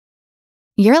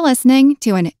You're listening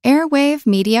to an Airwave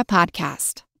Media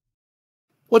Podcast.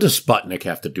 What does Sputnik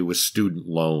have to do with student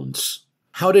loans?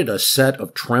 How did a set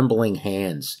of trembling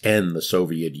hands end the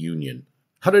Soviet Union?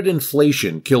 How did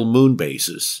inflation kill moon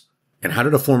bases? And how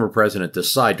did a former president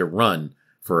decide to run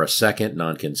for a second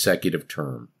non-consecutive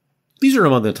term? These are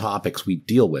among the topics we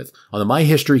deal with on the My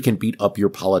History Can Beat Up Your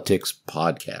Politics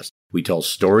podcast. We tell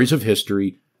stories of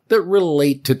history that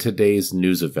relate to today's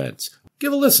news events.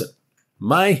 Give a listen.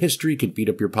 My History Can Beat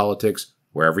Up Your Politics,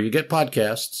 wherever you get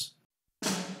podcasts.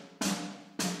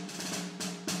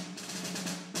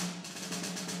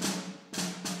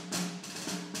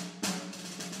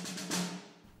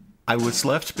 I was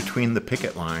left between the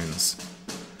picket lines.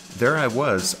 There I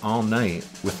was all night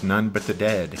with none but the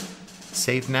dead,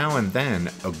 save now and then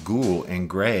a ghoul in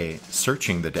gray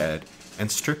searching the dead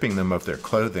and stripping them of their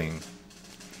clothing.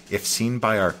 If seen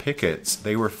by our pickets,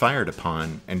 they were fired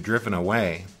upon and driven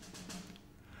away.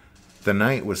 The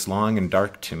night was long and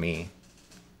dark to me.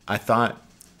 I thought,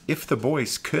 if the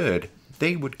boys could,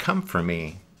 they would come for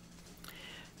me.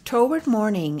 Toward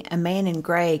morning, a man in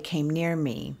gray came near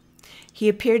me. He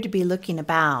appeared to be looking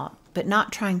about, but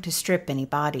not trying to strip any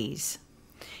bodies.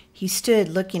 He stood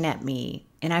looking at me,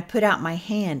 and I put out my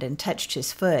hand and touched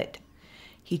his foot.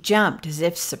 He jumped as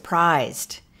if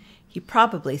surprised. He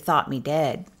probably thought me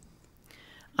dead.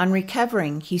 On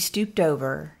recovering, he stooped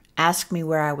over, asked me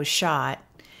where I was shot,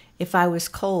 if I was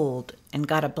cold, and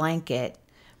got a blanket,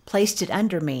 placed it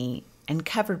under me, and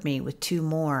covered me with two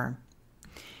more.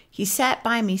 He sat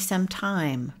by me some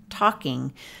time,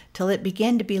 talking, till it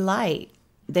began to be light,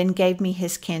 then gave me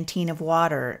his canteen of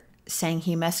water, saying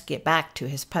he must get back to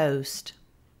his post.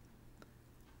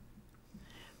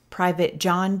 Private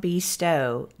John B.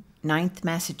 Stowe, 9th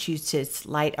Massachusetts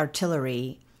Light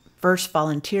Artillery, 1st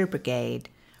Volunteer Brigade,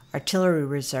 Artillery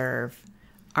Reserve,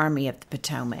 Army of the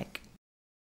Potomac.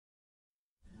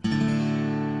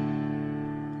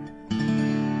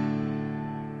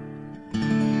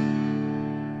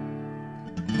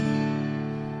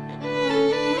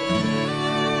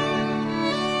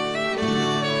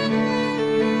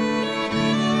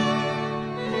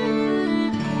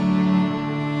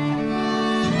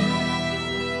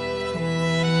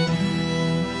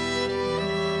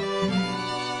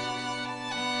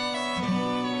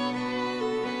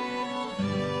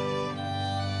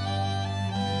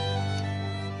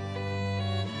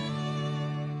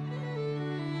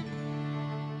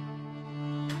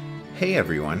 Hey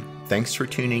everyone, thanks for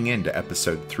tuning in to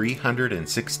episode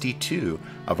 362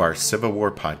 of our Civil War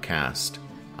podcast.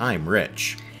 I'm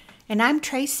Rich. And I'm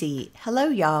Tracy. Hello,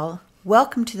 y'all.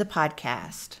 Welcome to the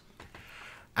podcast.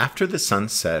 After the sun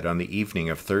set on the evening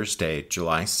of Thursday,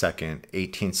 July 2nd,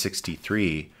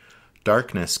 1863,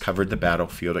 darkness covered the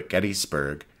battlefield at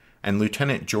Gettysburg, and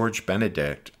Lieutenant George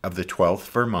Benedict of the 12th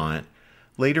Vermont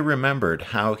later remembered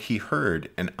how he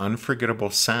heard an unforgettable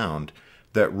sound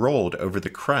that rolled over the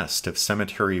crest of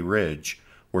Cemetery Ridge,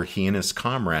 where he and his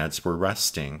comrades were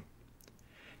resting.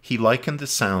 He likened the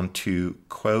sound to,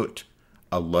 quote,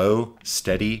 a low,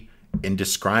 steady,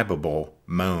 indescribable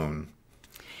moan.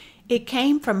 It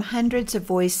came from hundreds of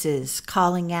voices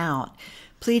calling out,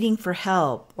 pleading for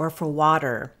help or for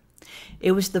water.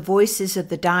 It was the voices of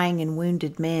the dying and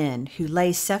wounded men who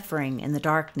lay suffering in the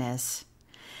darkness.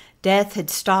 Death had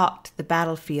stalked the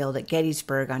battlefield at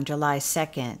Gettysburg on July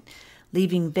 2nd,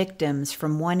 leaving victims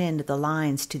from one end of the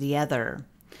lines to the other,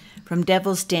 from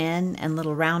Devil's Den and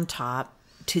Little Round Top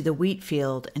to the wheat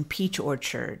field and peach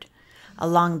orchard,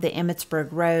 along the Emmitsburg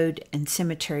Road and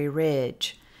Cemetery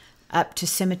Ridge, up to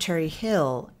Cemetery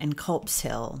Hill and Culp's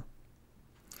Hill.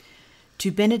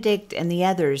 To Benedict and the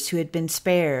others who had been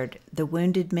spared, the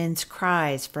wounded men's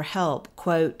cries for help,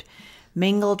 quote,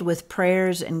 mingled with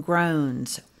prayers and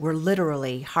groans, were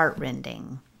literally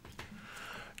heartrending.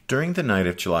 During the night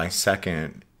of July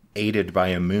 2nd, aided by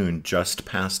a moon just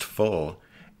past full,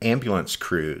 ambulance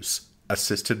crews,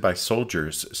 assisted by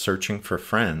soldiers searching for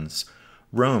friends,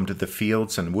 roamed the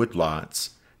fields and woodlots,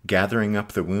 gathering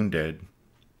up the wounded.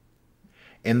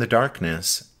 In the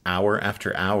darkness, hour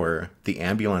after hour, the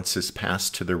ambulances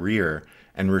passed to the rear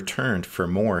and returned for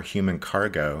more human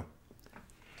cargo.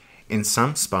 In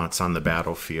some spots on the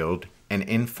battlefield, an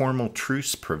informal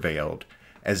truce prevailed,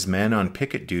 as men on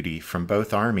picket duty from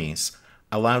both armies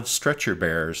allowed stretcher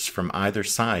bearers from either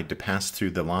side to pass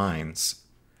through the lines.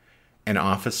 An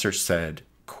officer said,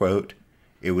 quote,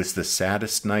 it was the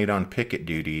saddest night on picket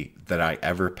duty that I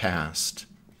ever passed.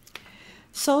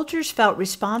 Soldiers felt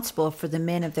responsible for the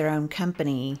men of their own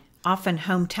company, often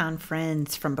hometown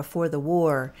friends from before the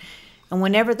war, and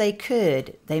whenever they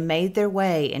could, they made their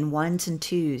way in ones and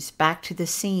twos back to the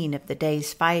scene of the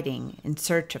day's fighting in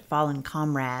search of fallen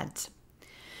comrades.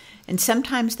 And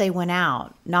sometimes they went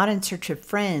out, not in search of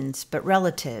friends, but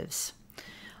relatives.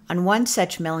 On one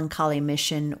such melancholy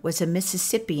mission was a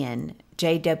Mississippian,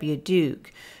 J.W.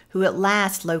 Duke, who at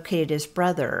last located his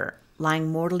brother, lying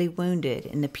mortally wounded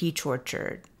in the peach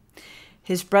orchard.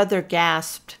 His brother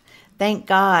gasped, "Thank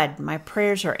God, my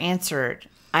prayers are answered.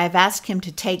 I have asked him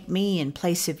to take me in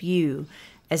place of you,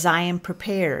 as I am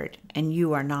prepared, and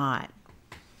you are not."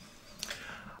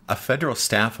 A federal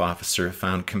staff officer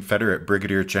found Confederate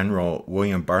Brigadier General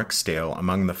William Barksdale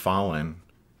among the fallen.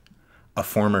 A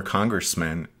former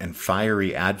congressman and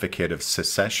fiery advocate of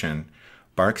secession,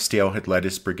 Barksdale had led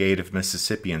his brigade of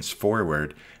Mississippians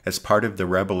forward as part of the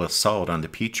rebel assault on the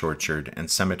Peach Orchard and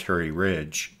Cemetery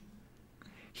Ridge.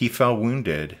 He fell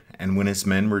wounded, and when his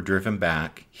men were driven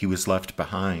back, he was left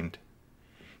behind.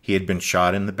 He had been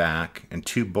shot in the back, and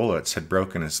 2 bullets had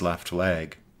broken his left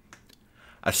leg.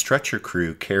 A stretcher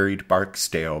crew carried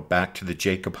Barksdale back to the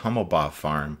Jacob Hummelbaugh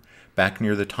farm, back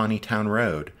near the Taneytown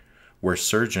Road, where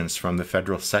surgeons from the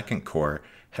Federal Second Corps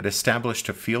had established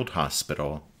a field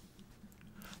hospital.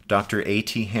 Dr.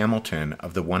 A.T. Hamilton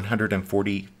of the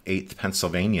 148th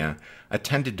Pennsylvania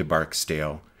attended to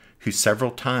Barksdale, who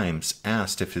several times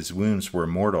asked if his wounds were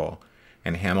mortal,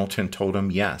 and Hamilton told him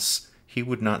yes, he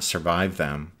would not survive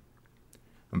them.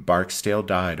 Barksdale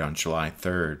died on July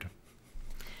 3rd.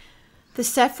 The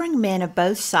suffering men of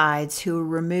both sides who were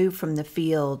removed from the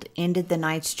field ended the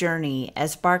night's journey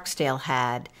as Barksdale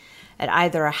had, at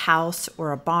either a house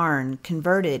or a barn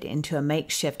converted into a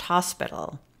makeshift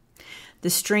hospital. The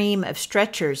stream of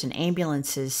stretchers and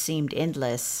ambulances seemed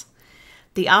endless.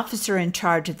 The officer in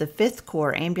charge of the 5th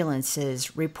Corps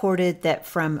ambulances reported that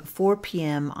from 4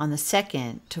 p.m. on the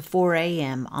 2nd to 4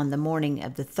 a.m. on the morning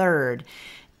of the 3rd,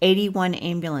 81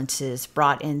 ambulances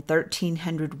brought in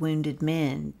 1,300 wounded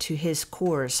men to his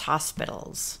Corps'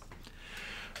 hospitals.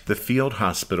 The field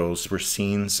hospitals were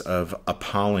scenes of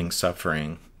appalling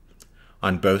suffering.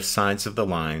 On both sides of the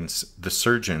lines, the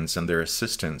surgeons and their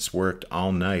assistants worked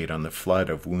all night on the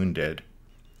flood of wounded.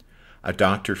 A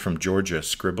doctor from Georgia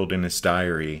scribbled in his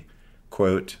diary,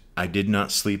 quote, "I did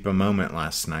not sleep a moment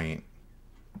last night."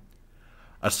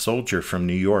 A soldier from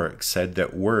New York said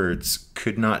that words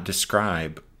could not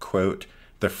describe, quote,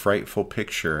 "the frightful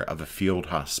picture of a field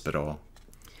hospital."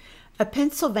 A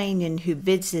Pennsylvanian who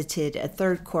visited a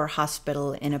 3rd Corps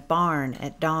hospital in a barn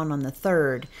at dawn on the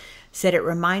 3rd said it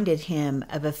reminded him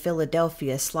of a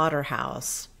Philadelphia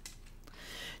slaughterhouse.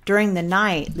 During the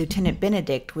night, Lieutenant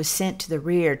Benedict was sent to the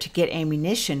rear to get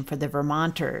ammunition for the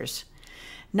Vermonters.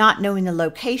 Not knowing the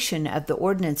location of the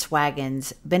ordnance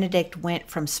wagons, Benedict went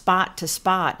from spot to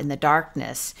spot in the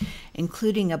darkness,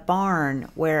 including a barn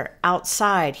where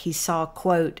outside he saw,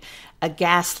 quote, "a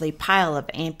ghastly pile of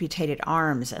amputated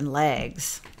arms and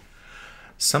legs."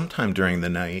 Sometime during the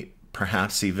night,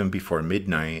 perhaps even before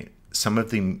midnight, some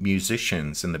of the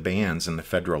musicians and the bands in the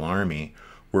Federal Army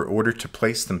were ordered to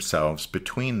place themselves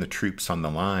between the troops on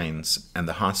the lines and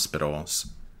the hospitals.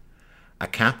 A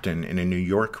captain in a New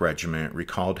York regiment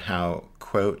recalled how,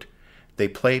 quote, "they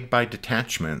played by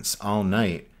detachments all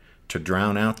night to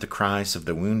drown out the cries of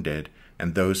the wounded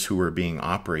and those who were being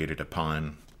operated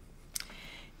upon."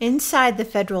 Inside the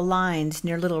Federal lines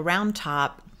near Little Round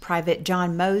Top, Private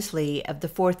John Mosley of the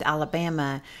 4th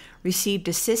Alabama received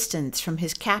assistance from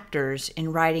his captors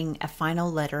in writing a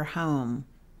final letter home.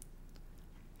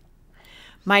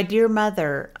 "My dear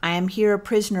mother, I am here a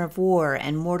prisoner of war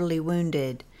and mortally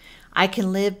wounded. I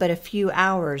can live but a few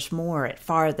hours more at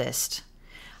farthest.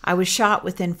 I was shot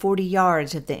within 40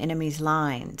 yards of the enemy's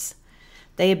lines.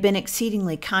 They have been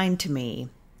exceedingly kind to me.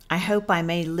 I hope I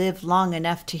may live long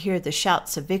enough to hear the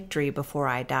shouts of victory before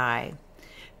I die.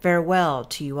 Farewell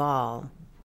to you all."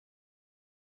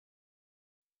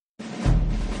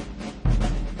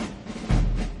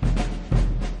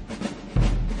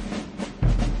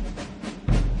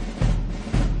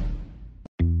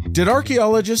 Did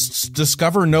archaeologists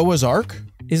discover Noah's Ark?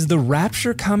 Is the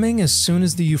rapture coming as soon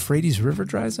as the Euphrates River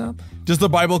dries up? Does the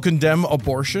Bible condemn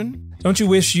abortion? Don't you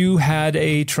wish you had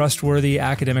a trustworthy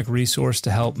academic resource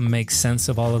to help make sense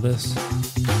of all of this?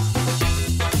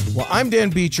 Well, I'm Dan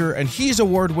Beecher, and he's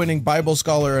award-winning Bible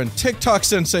scholar and TikTok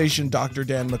sensation Dr.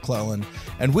 Dan McClellan,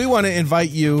 and we want to invite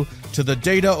you to the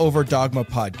Data Over Dogma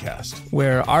podcast,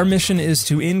 where our mission is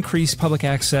to increase public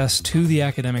access to the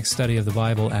academic study of the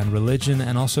Bible and religion,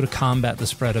 and also to combat the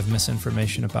spread of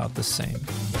misinformation about the same.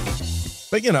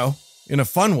 But, you know, in a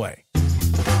fun way.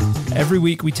 Every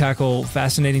week we tackle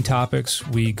fascinating topics.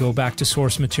 We go back to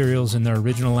source materials in their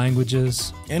original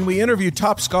languages. And we interview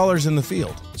top scholars in the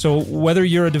field. So whether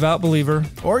you're a devout believer,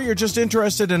 or you're just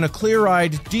interested in a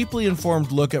clear-eyed, deeply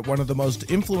informed look at one of the most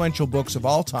influential books of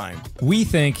all time, we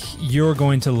think you're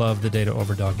going to love the Data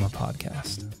Over Dogma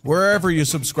podcast. Wherever you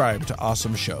subscribe to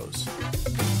awesome shows.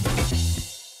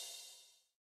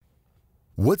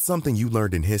 What's something you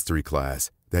learned in history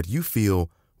class that you feel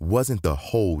wasn't the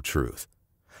whole truth?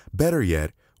 Better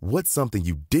yet, what's something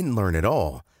you didn't learn at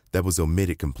all that was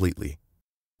omitted completely?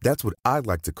 That's what I'd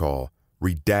like to call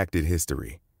redacted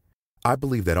history. I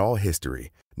believe that all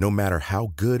history, no matter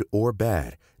how good or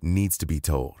bad, needs to be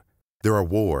told. There are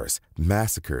wars,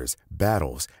 massacres,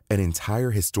 battles, and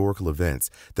entire historical events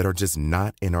that are just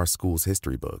not in our school's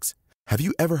history books. Have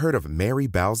you ever heard of Mary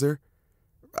Bowser?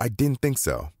 I didn't think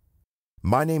so.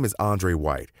 My name is Andre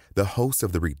White, the host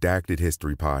of the Redacted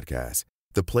History Podcast,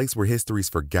 the place where history's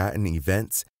forgotten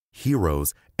events,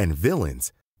 heroes, and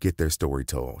villains get their story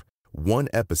told, one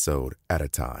episode at a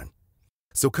time.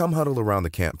 So come huddle around the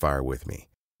campfire with me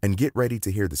and get ready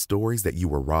to hear the stories that you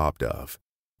were robbed of.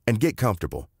 And get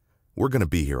comfortable. We're going to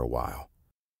be here a while.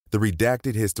 The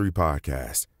Redacted History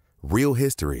Podcast. Real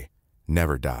history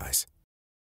never dies.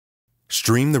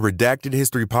 Stream the Redacted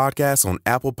History Podcast on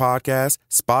Apple Podcasts,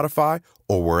 Spotify,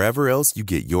 or wherever else you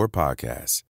get your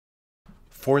podcasts.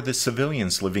 For the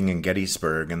civilians living in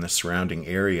Gettysburg and the surrounding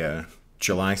area,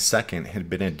 July 2nd had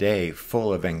been a day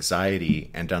full of anxiety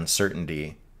and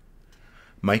uncertainty.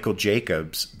 Michael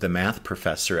Jacobs, the math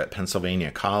professor at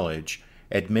Pennsylvania College,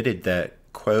 admitted that,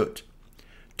 quote,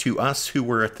 "To us who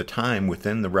were at the time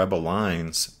within the rebel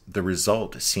lines, the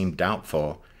result seemed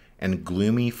doubtful, and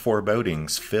gloomy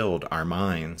forebodings filled our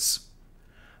minds.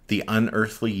 The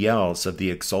unearthly yells of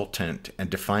the exultant and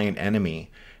defiant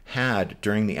enemy had,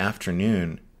 during the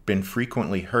afternoon, been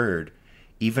frequently heard,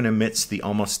 even amidst the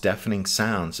almost deafening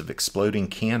sounds of exploding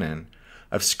cannon,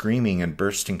 of screaming and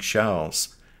bursting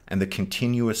shells, and the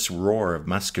continuous roar of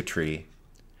musketry.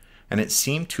 And it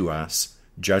seemed to us,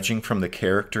 judging from the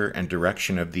character and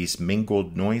direction of these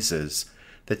mingled noises,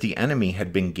 that the enemy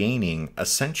had been gaining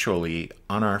essentially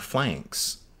on our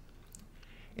flanks.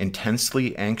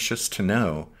 Intensely anxious to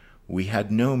know, we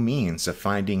had no means of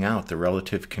finding out the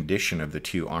relative condition of the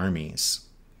two armies."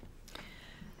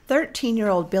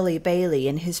 13-year-old Billy Bailey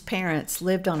and his parents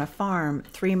lived on a farm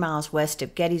 3 miles west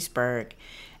of Gettysburg,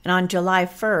 and on July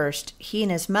 1st, he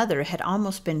and his mother had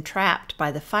almost been trapped by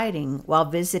the fighting while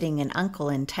visiting an uncle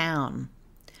in town.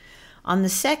 On the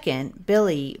 2nd,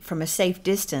 Billy, from a safe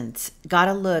distance, got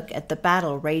a look at the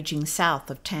battle raging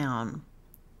south of town.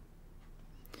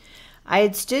 "I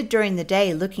had stood during the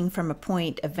day looking from a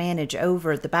point of vantage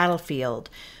over the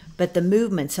battlefield, but the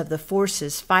movements of the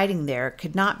forces fighting there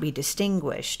could not be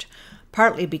distinguished,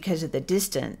 partly because of the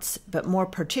distance, but more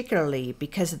particularly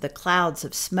because of the clouds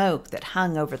of smoke that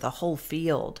hung over the whole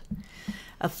field.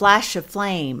 A flash of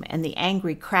flame and the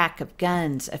angry crack of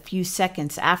guns a few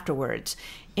seconds afterwards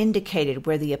indicated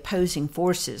where the opposing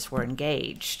forces were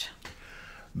engaged."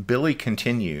 Billy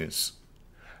continues,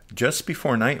 "Just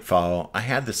before nightfall, I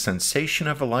had the sensation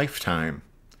of a lifetime.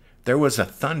 There was a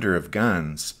thunder of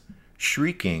guns,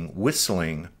 shrieking,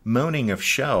 whistling, moaning of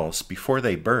shells before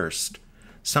they burst,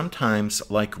 sometimes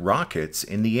like rockets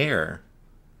in the air.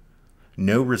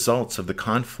 No results of the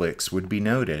conflicts would be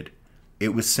noted.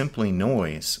 It was simply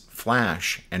noise,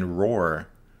 flash, and roar,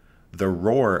 the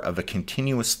roar of a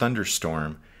continuous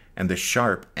thunderstorm and the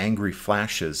sharp, angry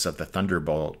flashes of the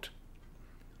thunderbolt.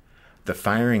 The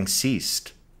firing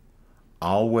ceased.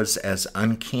 All was as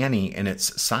uncanny in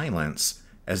its silence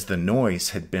as the noise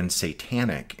had been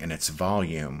satanic in its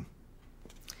volume."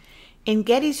 In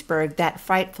Gettysburg that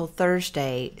frightful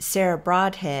Thursday, Sarah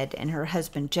Broadhead and her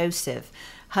husband Joseph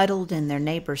huddled in their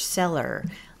neighbor's cellar,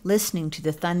 listening to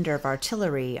the thunder of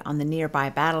artillery on the nearby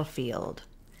battlefield.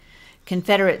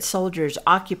 Confederate soldiers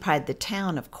occupied the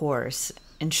town, of course,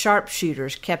 and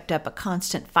sharpshooters kept up a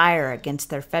constant fire against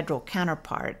their Federal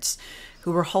counterparts,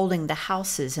 who were holding the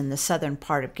houses in the southern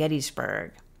part of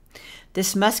Gettysburg.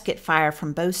 This musket fire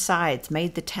from both sides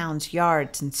made the town's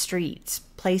yards and streets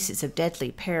places of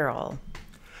deadly peril.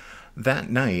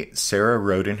 That night, Sarah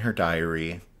wrote in her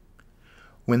diary,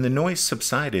 "When the noise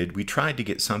subsided, we tried to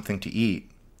get something to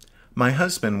eat. My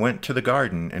husband went to the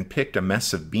garden and picked a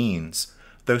mess of beans,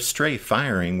 though stray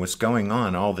firing was going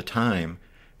on all the time,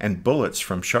 and bullets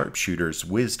from sharpshooters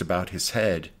whizzed about his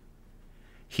head.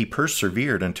 He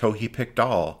persevered until he picked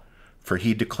all, for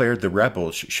he declared the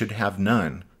rebels should have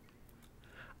none.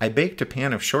 I baked a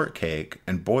pan of shortcake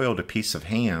and boiled a piece of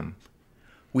ham.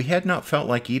 We had not felt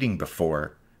like eating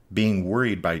before, being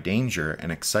worried by danger and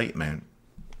excitement."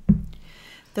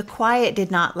 The quiet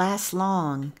did not last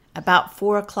long. About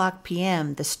 4:00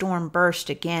 p.m., the storm burst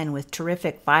again with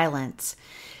terrific violence.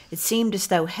 It seemed as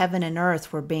though heaven and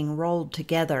earth were being rolled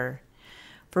together.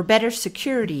 For better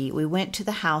security, we went to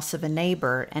the house of a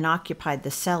neighbor and occupied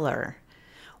the cellar.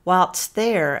 Whilst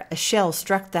there, a shell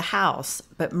struck the house,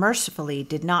 but mercifully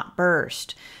did not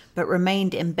burst, but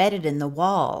remained embedded in the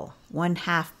wall, one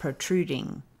half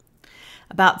protruding.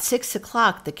 About 6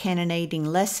 o'clock the cannonading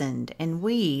lessened, and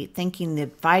we, thinking the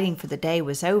fighting for the day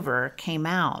was over, came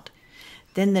out.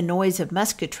 Then the noise of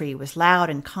musketry was loud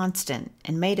and constant,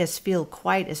 and made us feel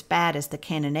quite as bad as the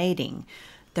cannonading,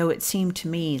 though it seemed to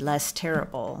me less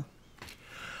terrible.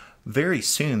 Very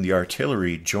soon the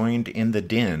artillery joined in the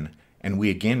din, and we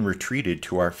again retreated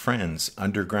to our friend's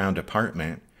underground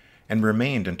apartment, and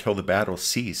remained until the battle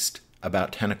ceased,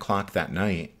 about 10 o'clock that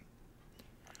night.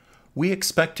 We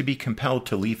expect to be compelled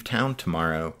to leave town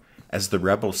tomorrow, as the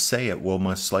rebels say it will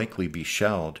most likely be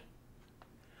shelled.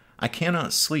 I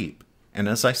cannot sleep, and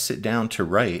as I sit down to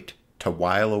write, to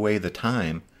while away the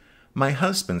time, my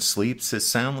husband sleeps as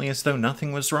soundly as though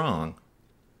nothing was wrong.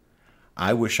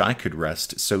 I wish I could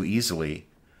rest so easily,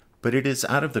 but it is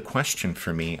out of the question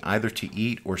for me either to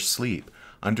eat or sleep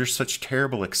under such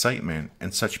terrible excitement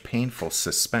and such painful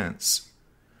suspense.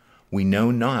 We know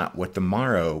not what the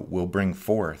morrow will bring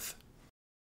forth.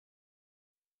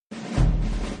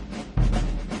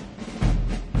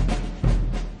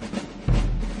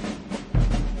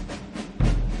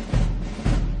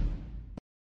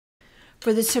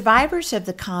 For the survivors of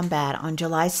the combat on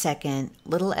July 2nd,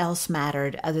 little else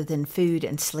mattered other than food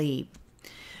and sleep.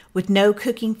 With no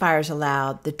cooking fires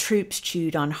allowed, the troops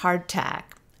chewed on hardtack,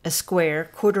 a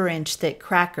square, quarter-inch thick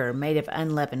cracker made of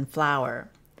unleavened flour.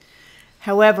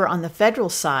 However, on the federal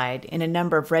side, in a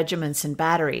number of regiments and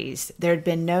batteries, there had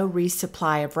been no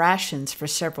resupply of rations for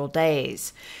several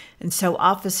days, and so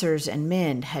officers and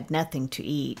men had nothing to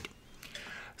eat.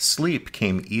 Sleep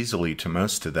came easily to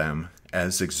most of them,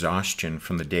 as exhaustion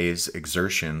from the day's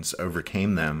exertions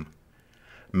overcame them.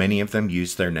 Many of them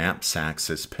used their knapsacks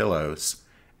as pillows,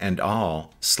 and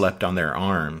all slept on their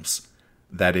arms,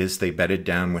 that is, they bedded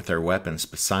down with their weapons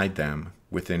beside them,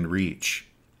 within reach.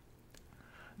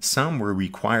 Some were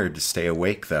required to stay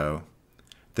awake, though.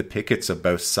 The pickets of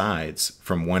both sides,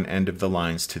 from one end of the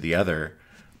lines to the other,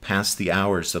 passed the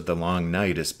hours of the long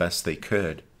night as best they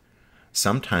could,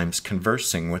 sometimes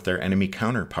conversing with their enemy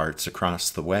counterparts across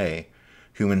the way,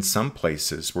 who in some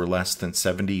places were less than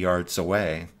 70 yards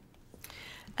away.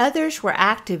 Others were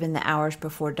active in the hours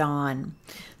before dawn.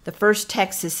 The 1st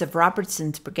Texas of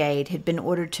Robertson's brigade had been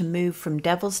ordered to move from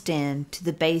Devil's Den to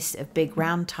the base of Big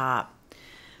Round Top.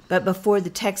 But before the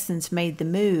Texans made the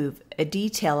move, a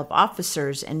detail of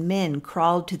officers and men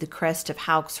crawled to the crest of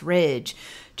Houck's Ridge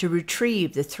to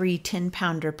retrieve the 3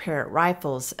 10-pounder Parrott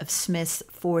rifles of Smith's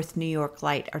 4th New York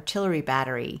Light Artillery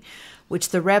Battery, which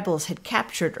the rebels had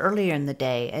captured earlier in the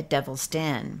day at Devil's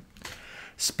Den.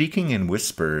 Speaking in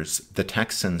whispers, the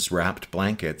Texans wrapped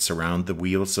blankets around the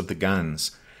wheels of the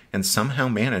guns and somehow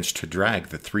managed to drag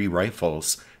the 3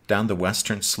 rifles down the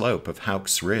western slope of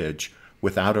Houck's Ridge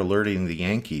without alerting the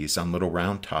Yankees on Little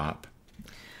Round Top.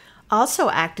 Also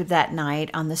active that night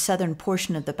on the southern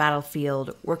portion of the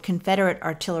battlefield were Confederate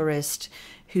artillerists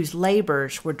whose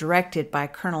labors were directed by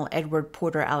Colonel Edward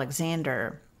Porter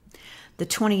Alexander. The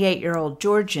 28-year-old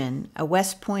Georgian, a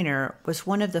West Pointer, was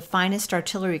one of the finest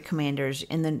artillery commanders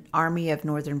in the Army of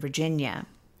Northern Virginia.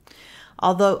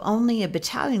 Although only a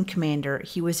battalion commander,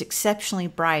 he was exceptionally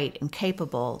bright and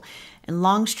capable, and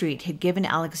Longstreet had given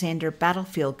Alexander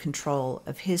battlefield control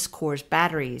of his corps'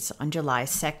 batteries on July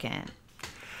 2nd.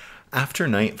 After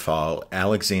nightfall,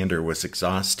 Alexander was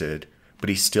exhausted, but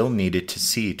he still needed to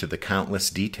see to the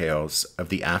countless details of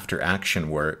the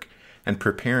after-action work and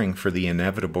preparing for the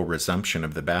inevitable resumption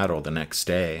of the battle the next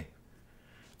day.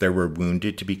 There were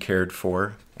wounded to be cared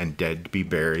for and dead to be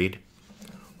buried,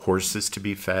 horses to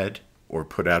be fed or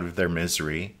put out of their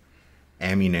misery,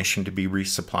 ammunition to be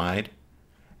resupplied,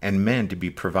 and men to be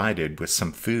provided with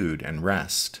some food and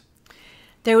rest.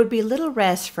 There would be little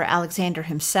rest for Alexander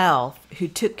himself, who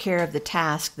took care of the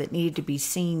task that needed to be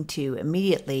seen to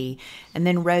immediately and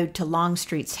then rode to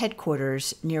Longstreet's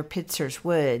headquarters near Pitzer's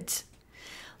Woods.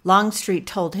 Longstreet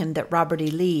told him that Robert E.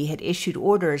 Lee had issued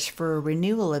orders for a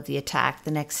renewal of the attack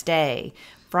the next day,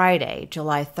 Friday,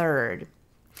 July 3rd.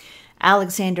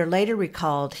 Alexander later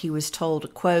recalled he was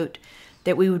told, quote,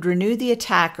 that we would renew the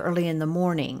attack early in the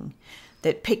morning,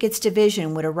 that Pickett's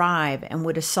division would arrive and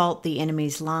would assault the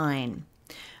enemy's line.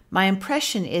 My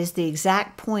impression is the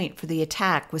exact point for the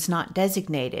attack was not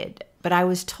designated, but I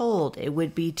was told it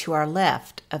would be to our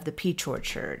left of the peach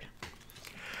orchard.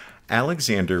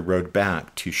 Alexander rode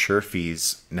back to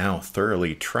Sherfy's now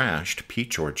thoroughly trashed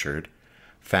peach orchard,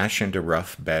 fashioned a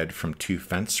rough bed from 2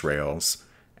 fence rails,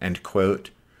 and,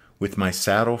 quote, "with my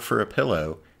saddle for a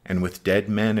pillow, and with dead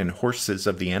men and horses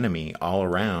of the enemy all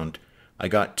around, I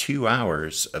got 2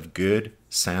 hours of good,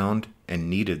 sound, and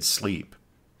needed sleep,"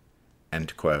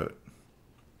 end quote.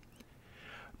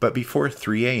 But before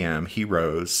 3 a.m. he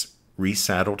rose,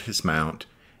 resaddled his mount,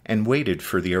 and waited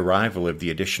for the arrival of the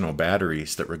additional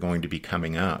batteries that were going to be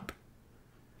coming up.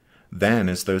 Then,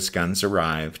 as those guns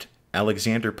arrived,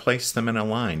 Alexander placed them in a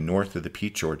line north of the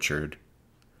peach orchard.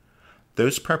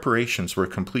 Those preparations were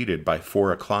completed by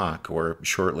 4 o'clock or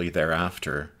shortly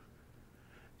thereafter.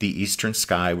 The eastern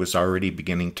sky was already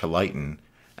beginning to lighten,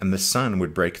 and the sun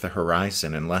would break the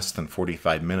horizon in less than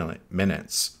 45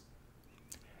 minutes.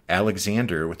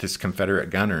 Alexander, with his Confederate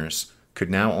gunners, could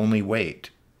now only wait.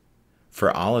 For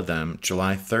all of them,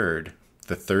 July 3rd,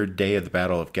 the 3rd day of the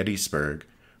Battle of Gettysburg,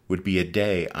 would be a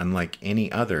day unlike any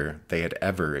other they had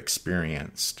ever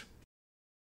experienced.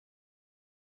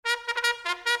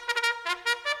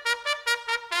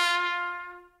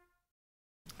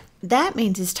 That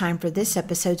means it's time for this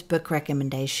episode's book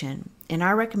recommendation. And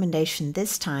our recommendation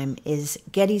this time is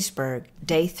Gettysburg,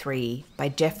 Day 3 by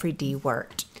Jeffrey D.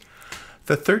 Wirt.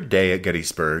 The 3rd day at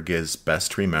Gettysburg is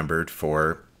best remembered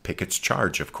for Pickett's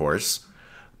charge, of course.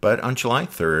 But on July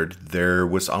 3rd, there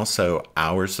was also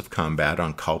hours of combat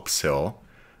on Culp's Hill,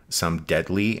 some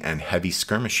deadly and heavy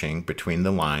skirmishing between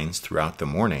the lines throughout the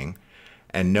morning,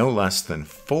 and no less than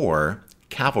 4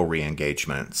 cavalry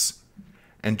engagements.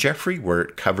 And Jeffrey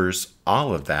Wirt covers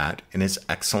all of that in his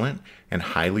excellent and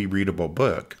highly readable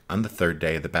book on the 3rd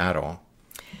day of the battle.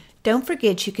 Don't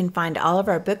forget you can find all of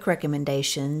our book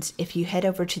recommendations if you head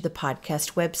over to the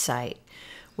podcast website,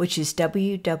 which is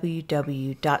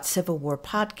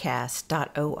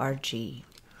www.civilwarpodcast.org.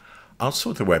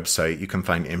 Also at the website, you can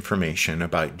find information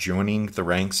about joining the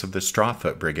ranks of the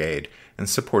Strawfoot Brigade and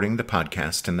supporting the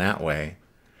podcast in that way.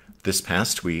 This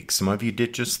past week, some of you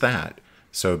did just that,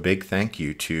 so a big thank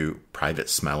you to Private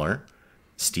Smeller,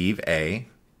 Steve A.,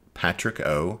 Patrick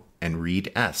O., and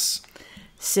Reed S.,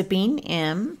 Sabine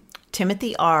M.,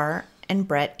 Timothy R., and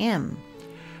Brett M.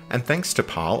 And thanks to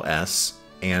Paul S.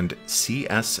 and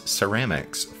CS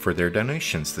Ceramics for their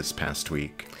donations this past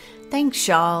week. Thanks,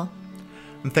 y'all.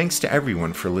 And thanks to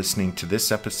everyone for listening to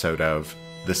this episode of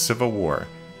The Civil War,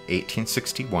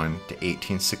 1861 to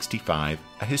 1865,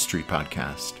 a history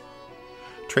podcast.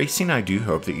 Tracy and I do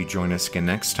hope that you join us again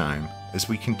next time as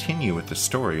we continue with the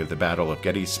story of the Battle of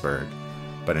Gettysburg.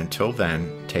 But until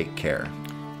then, take care.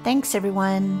 Thanks,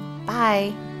 everyone.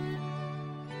 Bye.